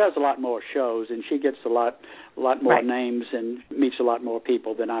contacts. She does a lot more shows, and she gets a lot more names and meets a lot more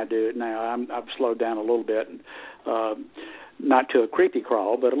people than I do now. I've slowed down a little bit. Not to a creepy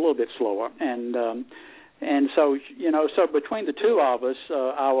crawl, but a little bit slower, and so so between the two of us,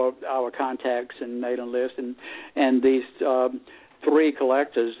 our contacts and mailing list, and these three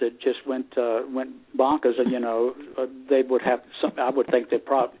collectors that just went bonkers, they would have some. I would think that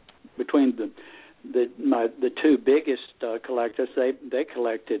probably between the two biggest collectors, they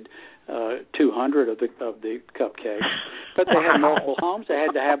collected 200 of the cupcakes, but they had multiple homes. They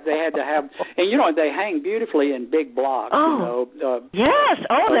had to have, and they hang beautifully in big blocks. Yes.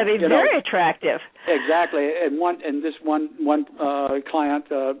 That'd be very attractive. Exactly. And this one client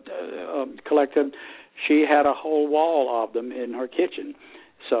collector, she had a whole wall of them in her kitchen.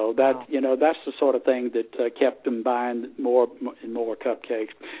 So that that's the sort of thing that kept them buying more and more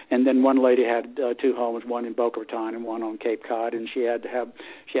cupcakes. And then one lady had two homes, one in Boca Raton and one on Cape Cod, and she had to have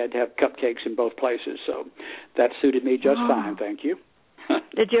cupcakes in both places. So that suited me just fine, thank you.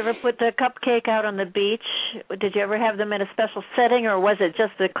 Did you ever put the cupcake out on the beach? Did you ever have them in a special setting, or was it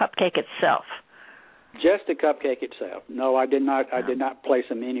just the cupcake itself? Just the cupcake itself. No, I did not. I did not place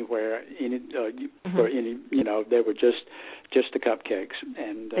them anywhere. For any. They were just the cupcakes.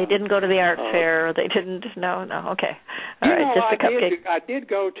 And they didn't go to the art fair. Or they didn't. No. Okay. All right. Just the cupcake. I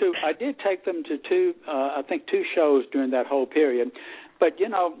did take them to two shows during that whole period. But,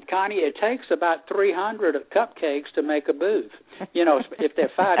 Connie, it takes about 300 cupcakes to make a booth, if they're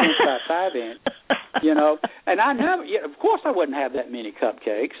 5 inch by 5 inch, And I never, of course I wouldn't have that many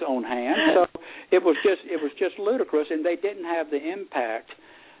cupcakes on hand. So it was just ludicrous, and they didn't have the impact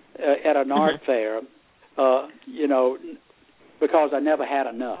at an art fair, because I never had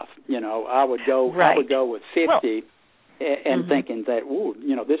enough. I would go with 50. and thinking that, ooh,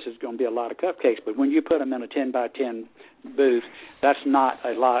 this is going to be a lot of cupcakes. But when you put them in a 10 by 10 booth, that's not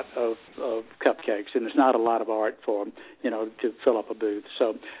a lot of cupcakes, and it's not a lot of art for to fill up a booth.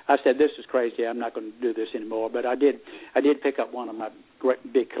 So I said, this is crazy. I'm not going to do this anymore. But I did pick up one of my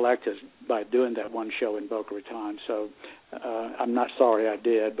great big collectors by doing that one show in Boca Raton. So I'm not sorry I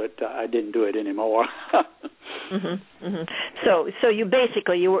did, but I didn't do it anymore. So you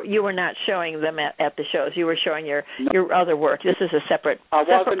basically you were not showing them at the shows. You were showing your other work. This is a separate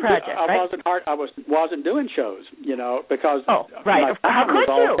project, right? I wasn't doing shows, because right. my time was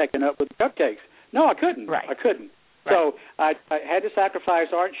all taken up with cupcakes. No, I couldn't. Right. I couldn't. Right. So I had to sacrifice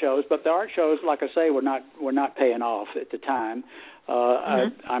art shows, but the art shows, like I say, were not paying off at the time.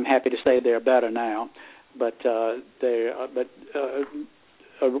 I'm happy to say they're better now, but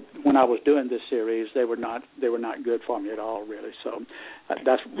when I was doing this series, they were not good for me at all, really. So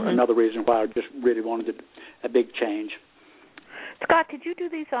that's another reason why I just really wanted a big change. Scott, did you do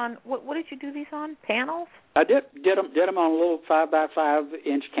these on what did you do these on? Panels? I did them on little 5 by 5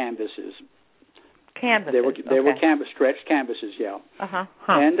 inch canvases. Canvases. They were stretched canvases, yeah.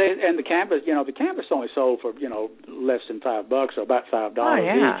 And the canvas, the canvas only sold for less than $5 or about $5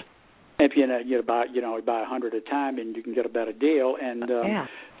 each. If you buy 100 at a time, and you can get a better deal. And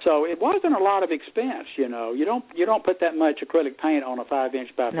so it wasn't a lot of expense. You don't put that much acrylic paint on a 5 inch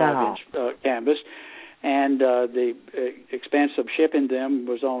by 5 inch canvas, and the expense of shipping them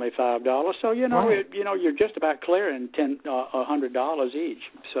was only $5. So you're just about clearing $100 each.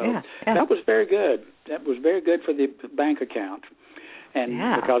 So that was very good. That was very good for the bank account. And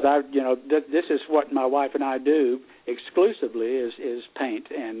because this is what my wife and I do exclusively is paint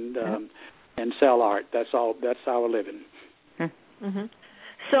and sell art. That's all. That's our living.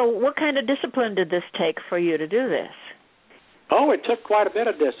 So, what kind of discipline did this take for you to do this? Oh, it took quite a bit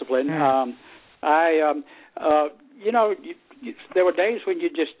of discipline. There were days when you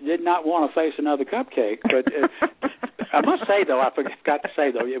just did not want to face another cupcake, but. I must say, though, I forgot to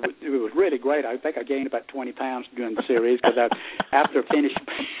say, though, it was really great. I think I gained about 20 pounds during the series because after finished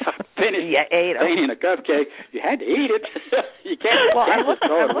painting a cupcake, you had to eat it. You can't. Well, I'm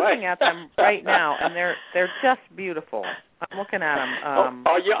looking at them right now, and they're just beautiful. I'm looking at them.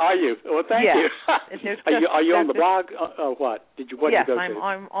 Are you? Well, thank you. Are you on the blog? What did you? What yes, did you go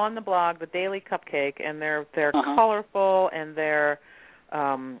I'm to? on the blog, The Daily Cupcake, and they're colorful, and they're.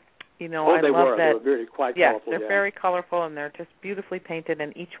 They I love were. that. They were very quite colorful. They're very colorful, and they're just beautifully painted,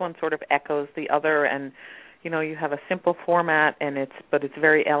 and each one sort of echoes the other. And you have a simple format, but it's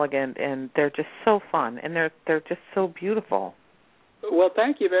very elegant, and they're just so fun, and they're just so beautiful. Well,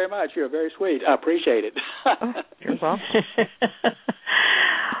 thank you very much. You're very sweet. I appreciate it. You're welcome.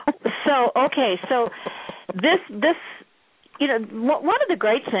 So this one of the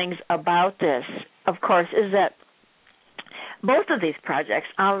great things about this, of course, is that both of these projects,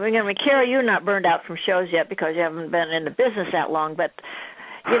 Kara, you're not burned out from shows yet because you haven't been in the business that long, but,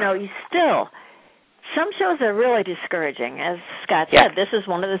 you still, some shows are really discouraging. As Scott said, this is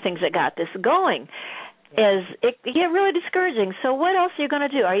one of the things that got this going, is it get really discouraging. So what else are you going to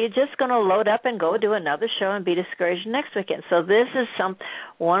do? Are you just going to load up and go do another show and be discouraged next weekend? So this is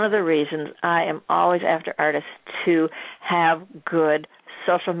one of the reasons I am always after artists to have good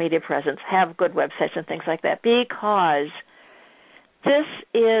social media presence, have good websites and things like that, because this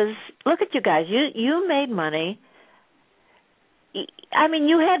is, look at you guys, you made money. I mean,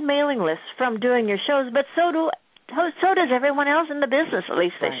 you had mailing lists from doing your shows, but so does everyone else in the business, at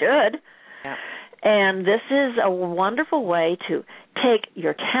least they should. Yeah. And this is a wonderful way to take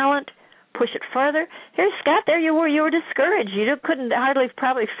your talent, push it further. Here's Scott, there you were discouraged. You couldn't hardly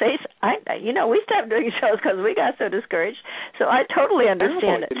probably face, we stopped doing shows because we got so discouraged. So I totally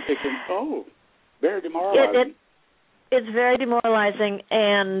understand it. Very demoralizing. It's very demoralizing,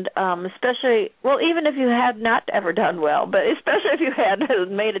 and especially, even if you had not ever done well, but especially if you had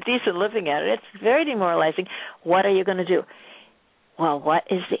made a decent living at it, it's very demoralizing. What are you going to do? Well, what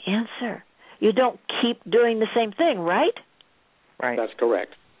is the answer? You don't keep doing the same thing, right? Right. That's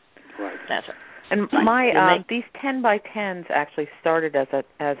correct. Right. That's it. And these 10 by 10s actually started as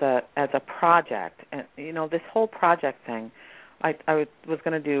a project, and this whole project thing, I was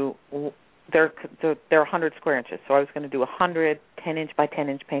going to do. They're 100 square inches, so I was going to do 100 10-inch by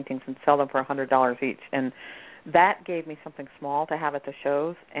 10-inch paintings and sell them for $100 each, and that gave me something small to have at the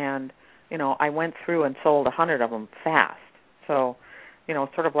shows. And I went through and sold 100 of them fast. So,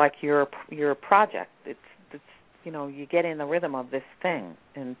 sort of like your project. It's you get in the rhythm of this thing,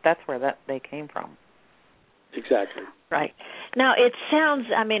 and that's where they came from. Exactly. Right. Now it sounds.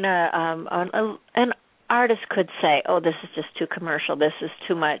 an artist could say, "Oh, this is just too commercial. This is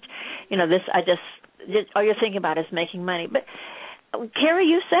too much." all you're thinking about is making money. But, Carrie,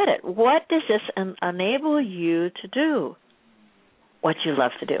 you said it. What does this enable you to do? What you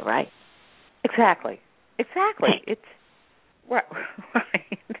love to do, right? Exactly. It's right.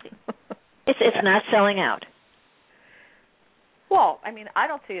 It's not selling out. Well, I mean, I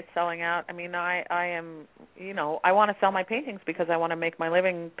don't see it selling out. I mean, I am, I want to sell my paintings because I want to make my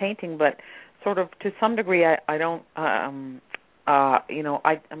living painting, but sort of to some degree, I don't, I mean,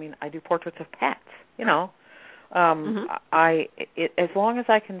 I do portraits of pets, as long as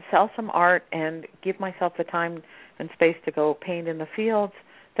I can sell some art and give myself the time and space to go paint in the fields,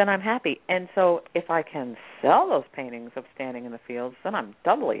 then I'm happy. And so if I can sell those paintings of standing in the fields, then I'm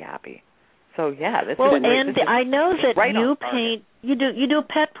doubly happy. So yeah, this is I know that right you paint, you do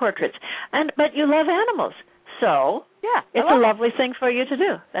pet portraits, but you love animals. So yeah, it's a lovely thing for you to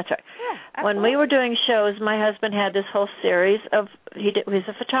do. That's right. Yeah, when we were doing shows, my husband had this whole series of he's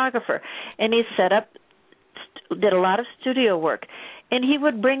a photographer, and he did a lot of studio work, and he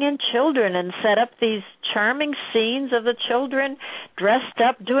would bring in children and set up these charming scenes of the children dressed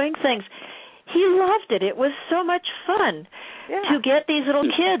up doing things. He loved it. It was so much fun to get these little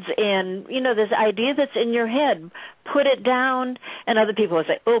kids in, this idea that's in your head, put it down, and other people would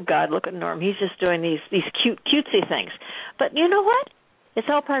say, oh, God, look at Norm. He's just doing these cutesy things. But you know what? It's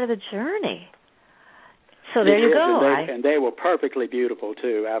all part of the journey. So there you go. And they were perfectly beautiful,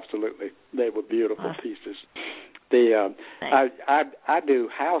 too, absolutely. They were beautiful pieces. I do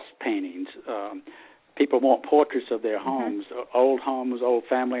house paintings. People want portraits of their homes, old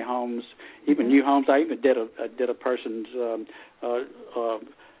family homes, even new homes. I even did a person's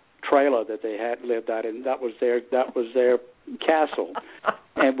trailer that they had lived out in. That was their castle,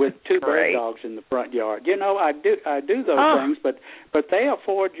 and with two bird dogs in the front yard. I do those things, but they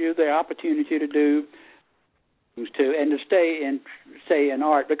afford you the opportunity to do things too, and to stay in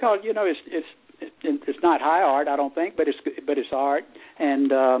art, because it's not high art, I don't think, but it's art,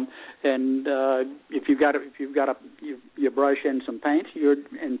 and if you've got your brush and some paints, you're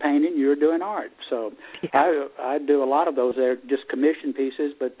doing art. So I do a lot of those. They're just commission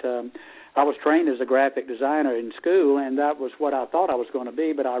pieces, but I was trained as a graphic designer in school, and that was what I thought I was going to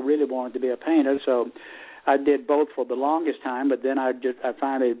be, but I really wanted to be a painter, so I did both for the longest time, but then I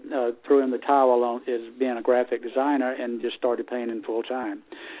finally threw in the towel on as being a graphic designer and just started painting full time.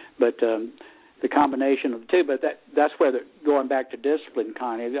 But the combination of the two, but that's where going back to discipline,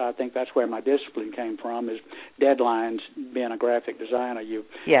 Connie, I think that's where my discipline came from, is deadlines. Being a graphic designer, you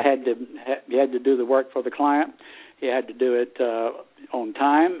had to do the work for the client. You had to do it on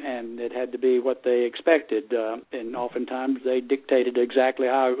time, and it had to be what they expected. And oftentimes they dictated exactly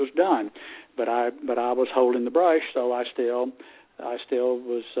how it was done. But I was holding the brush, so I still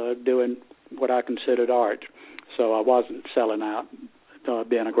was doing what I considered art. So I wasn't selling out.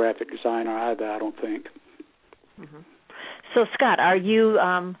 Being a graphic designer either, I don't think. Mm-hmm. So, Scott, are you,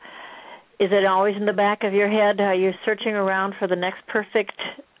 is it always in the back of your head? Are you searching around for the next perfect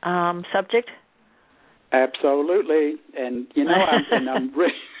subject? Absolutely. And, I'm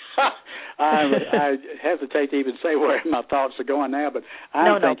really, I hesitate to even say where my thoughts are going now, but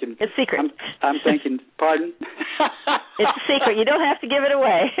I'm thinking. It's secret. I'm thinking, pardon? It's a secret. You don't have to give it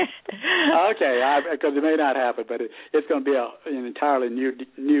away. Okay, because it may not happen, but it's going to be an entirely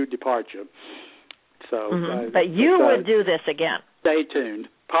new departure. So, but you would do this again. Stay tuned.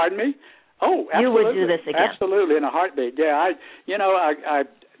 Pardon me? Oh, absolutely. You would do this again. Absolutely, in a heartbeat. Yeah,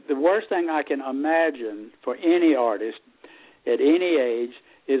 the worst thing I can imagine for any artist at any age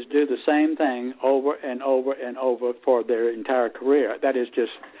is do the same thing over and over and over for their entire career. That is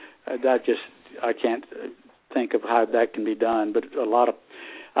just I can't think of how that can be done. But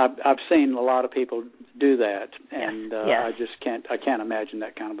I've seen a lot of people do that, and I just can't imagine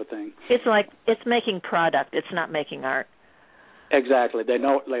that kind of a thing. It's like it's making product. It's not making art. Exactly. They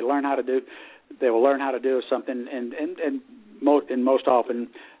will learn how to do something, and most often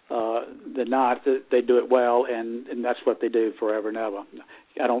than not, they do it well, and that's what they do forever and ever.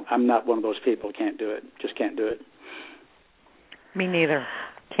 I'm not one of those people who can't do it. Just can't do it. Me neither.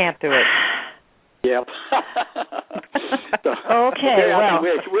 Can't do it. Yep. Okay. Well,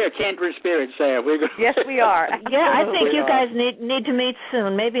 we're a kindred spirit, Sam. Yes, we are. Yeah, I think you guys need to meet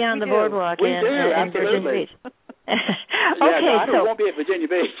soon. Maybe on the boardwalk in Virginia Beach. Okay, I won't be at Virginia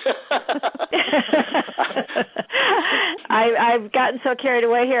Beach. I've gotten so carried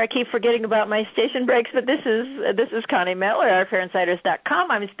away here. I keep forgetting about my station breaks. But this is Connie Mettler,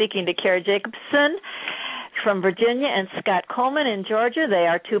 ArtFairInsiders.com. I'm speaking to Carrie Jacobson from Virginia and Scott Coleman in Georgia. They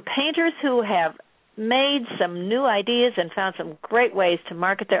are two painters who have made some new ideas and found some great ways to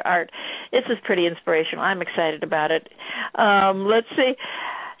market their art. This is pretty inspirational. I'm excited about it. Let's see.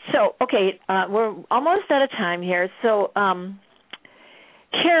 So, okay, we're almost out of time here. So,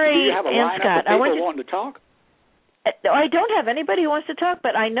 Carrie Do you have a and Scott, of people wanting to talk? I don't have anybody who wants to talk,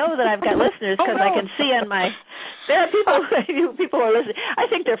 but I know that I've got listeners because I can see on my. There are people who are listening. I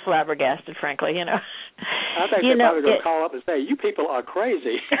think they're flabbergasted, frankly. I think they're probably going to call up and say, "You people are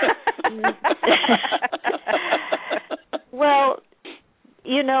crazy." Well,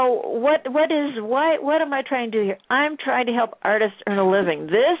 what am I trying to do here? I'm trying to help artists earn a living.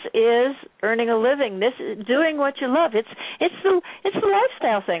 This is earning a living. This is doing what you love. It's the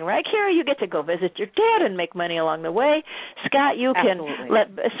lifestyle thing, right, Carrie? You get to go visit your dad and make money along the way. Scott, you can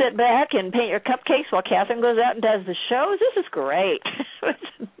sit back and paint your cupcakes while Catherine goes out and does the shows. This is great.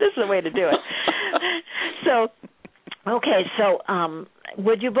 This is the way to do it. So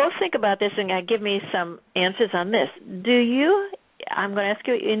would you both think about this and give me some answers on this? I'm going to ask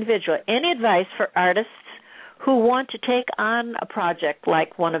you individually, any advice for artists who want to take on a project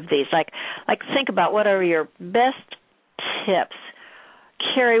like one of these? Like think about what are your best tips.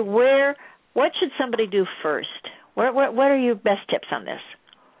 Carrie, what should somebody do first? What are your best tips on this?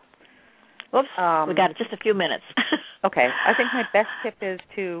 Whoops, we got just a few minutes. Okay, I think my best tip is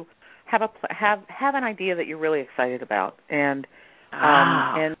to have an idea that you're really excited about, and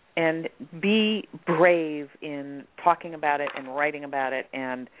be brave in talking about it and writing about it,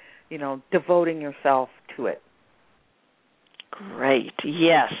 and devoting yourself to it. Great.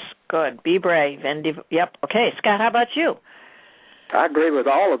 Yes. Good. Be brave and yep. Okay, Scott, how about you? I agree with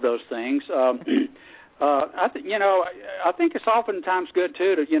all of those things. I think it's oftentimes good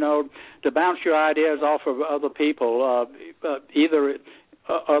too to bounce your ideas off of other people, either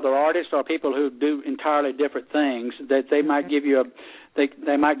other artists or people who do entirely different things. That they might give you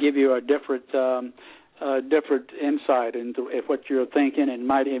they might give you a different insight into what you're thinking, and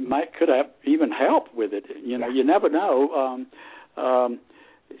could have even help with it. You never know.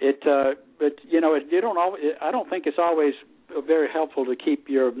 But you don't always. I don't think it's always very helpful to keep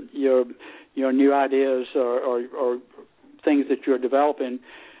your new ideas or things that you're developing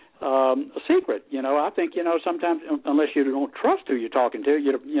a secret. I think sometimes, unless you don't trust who you're talking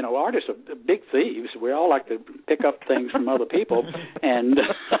to, artists are big thieves. We all like to pick up things from other people, and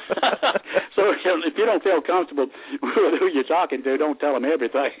so if you don't feel comfortable with who you're talking to, don't tell them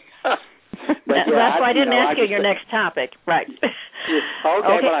everything. That's why I didn't ask you your next topic, right? Okay. But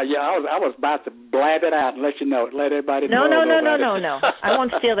I was about to blab it out and let you know. Let everybody know. No. I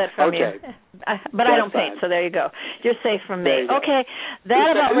won't steal that from you. But I don't paint, so there you go. You're safe from me. Okay,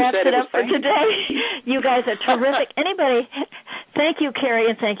 that about wraps it up for today. You guys are terrific. Anybody, thank you, Carrie,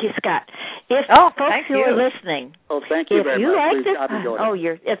 and thank you, Scott. If folks who are listening, thank you very much.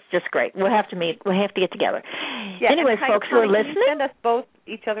 It's just great. We'll have to meet. We'll have to get together. Yeah, anyway, folks who are listening, can you send us both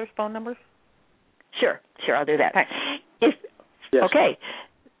each other's phone numbers? Sure, I'll do that. Yes. Okay,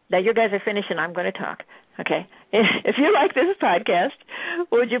 now you guys are finished and I'm going to talk. Okay, if you like this podcast,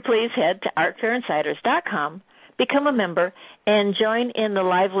 would you please head to artfairinsiders.com, become a member, and join in the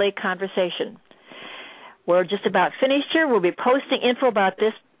lively conversation. We're just about finished here. We'll be posting info about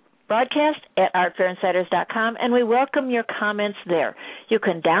this broadcast at artfairinsiders.com, and we welcome your comments there. You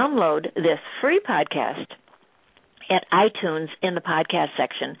can download this free podcast at iTunes in the podcast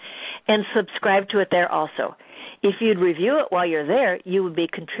section and subscribe to it there also. If you'd review it while you're there, you would be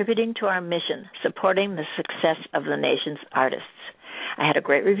contributing to our mission, supporting the success of the nation's artists. I had a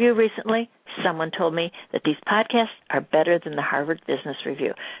great review recently. Someone told me that these podcasts are better than the Harvard Business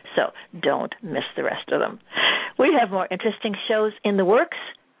Review, so don't miss the rest of them. We have more interesting shows in the works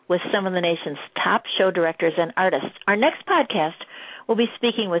with some of the nation's top show directors and artists. Our next podcast will be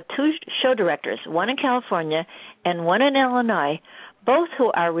speaking with two show directors, one in California and one in Illinois, both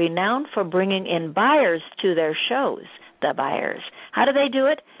who are renowned for bringing in buyers to their shows, the buyers. How do they do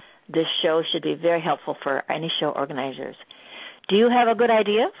it? This show should be very helpful for any show organizers. Do you have a good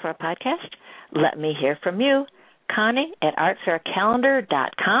idea for a podcast? Let me hear from you. Connie at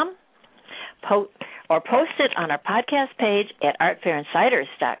artfaircalendar.com or post it on our podcast page at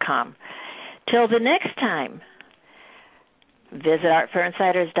artfairinsiders.com. Till the next time, visit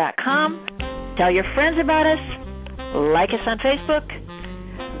artfairinsiders.com. Tell your friends about us. Like us on Facebook.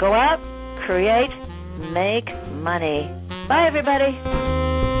 Go out, create, make money. Bye, everybody.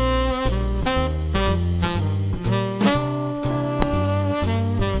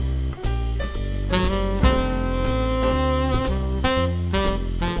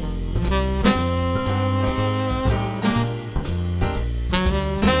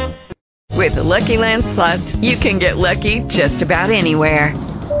 With the Lucky Land Slots, you can get lucky just about anywhere.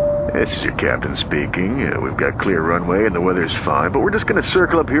 This is your captain speaking. We've got clear runway and the weather's fine, but we're just going to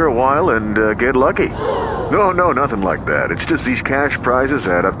circle up here a while and get lucky. No, nothing like that. It's just these cash prizes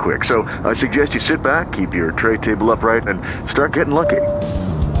add up quick. So I suggest you sit back, keep your tray table upright, and start getting lucky.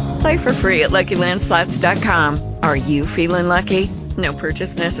 Play for free at LuckyLandSlots.com. Are you feeling lucky? No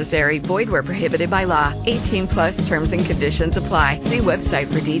purchase necessary. Void where prohibited by law. 18 plus terms and conditions apply. See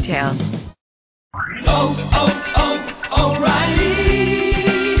website for details. O'Reilly.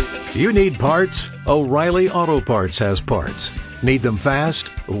 You need parts? O'Reilly Auto Parts has parts. Need them fast?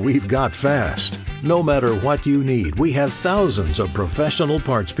 We've got fast. No matter what you need, we have thousands of professional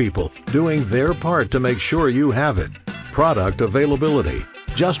parts people doing their part to make sure you have it. Product availability.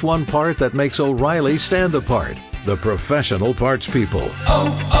 Just one part that makes O'Reilly stand apart. The professional parts people.